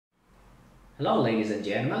Hello ladies and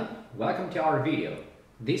gentlemen, welcome to our video.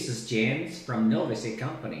 This is James from Bullet E Cig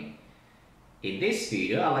company. In this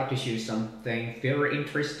video, I'd like to show you something very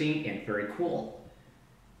interesting and very cool.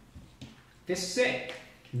 This is it,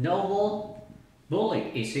 novel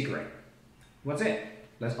Bullet E Cigarette. What's it?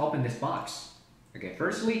 Let's open this box. Okay,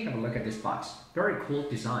 firstly, have a look at this box. Very cool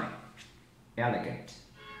design, elegant.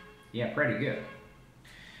 Yeah, pretty good.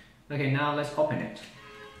 Okay, now let's open it.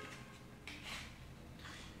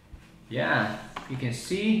 Yeah, you can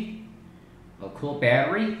see a cool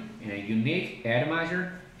battery and a unique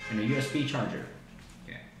atomizer and a USB charger.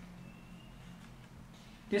 Okay.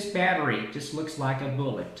 This battery just looks like a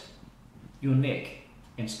bullet, unique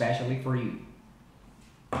and specially for you.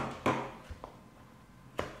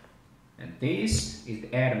 And this is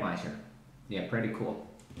the atomizer. Yeah, pretty cool.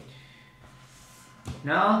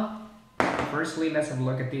 Now, firstly, let's have a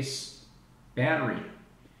look at this battery.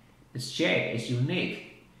 Its shape is unique.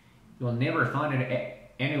 You'll never find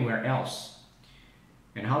it anywhere else.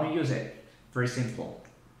 And how to use it? Very simple.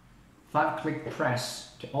 5-click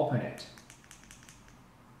press to open it.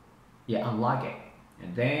 Yeah, unlock it.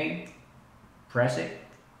 And then press it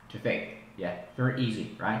to vape. Yeah, very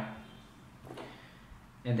easy, right?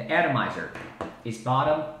 And the atomizer is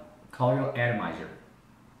bottom coil atomizer.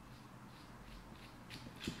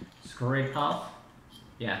 Screw it off.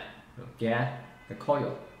 Yeah, get the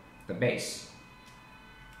coil, the base.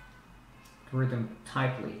 Screw them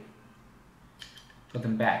tightly. Put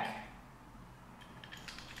them back.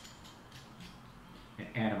 An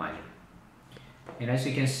atomizer. And as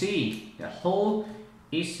you can see, the whole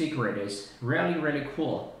e-cigarette is really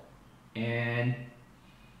cool, and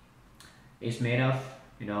it's made of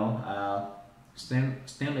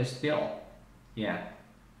stainless steel. Yeah.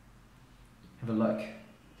 Have a look.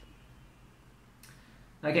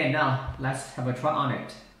 Okay, now let's have a try on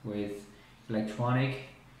it with electronic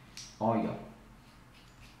oil.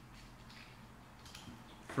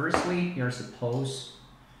 Firstly, you're supposed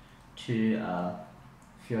to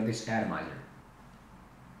fill this atomizer.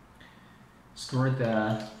 Screw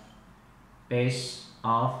the base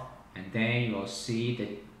off, and then you'll see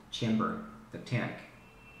the chamber, the tank.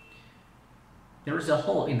 There is a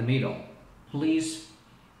hole in the middle. Please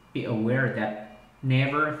be aware that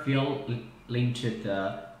never fill into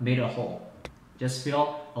the middle hole. Just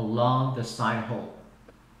fill along the side hole.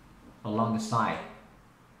 Along the side.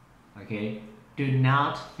 Okay? Do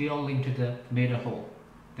not fill into the middle hole.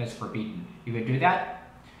 That's forbidden. If you do that,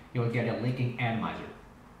 you'll get a leaking atomizer.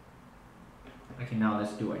 Okay, now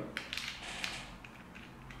let's do it.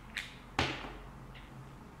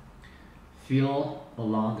 Fill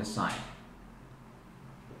along the side.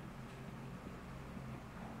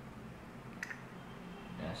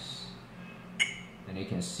 Yes. And you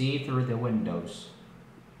can see through the windows.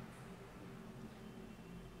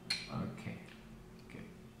 Okay,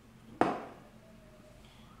 good.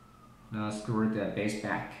 Now screw the base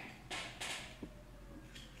back.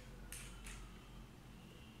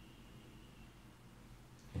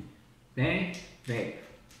 Then vape.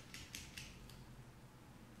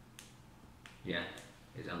 Yeah,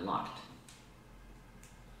 it's unlocked.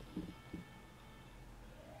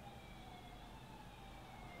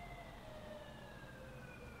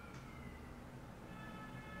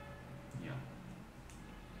 Yeah.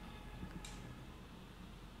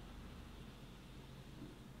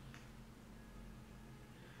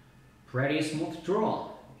 Pretty smooth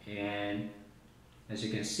draw, and as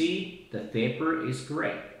you can see, the vapor is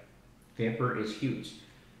great. Vapor is huge,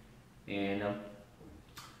 and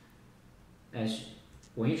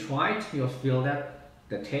when you try it, you'll feel that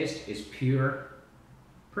the taste is pure,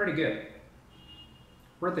 pretty good.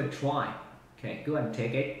 Worth a try. Okay, go ahead and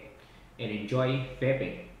take it and enjoy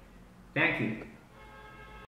vaping. Thank you.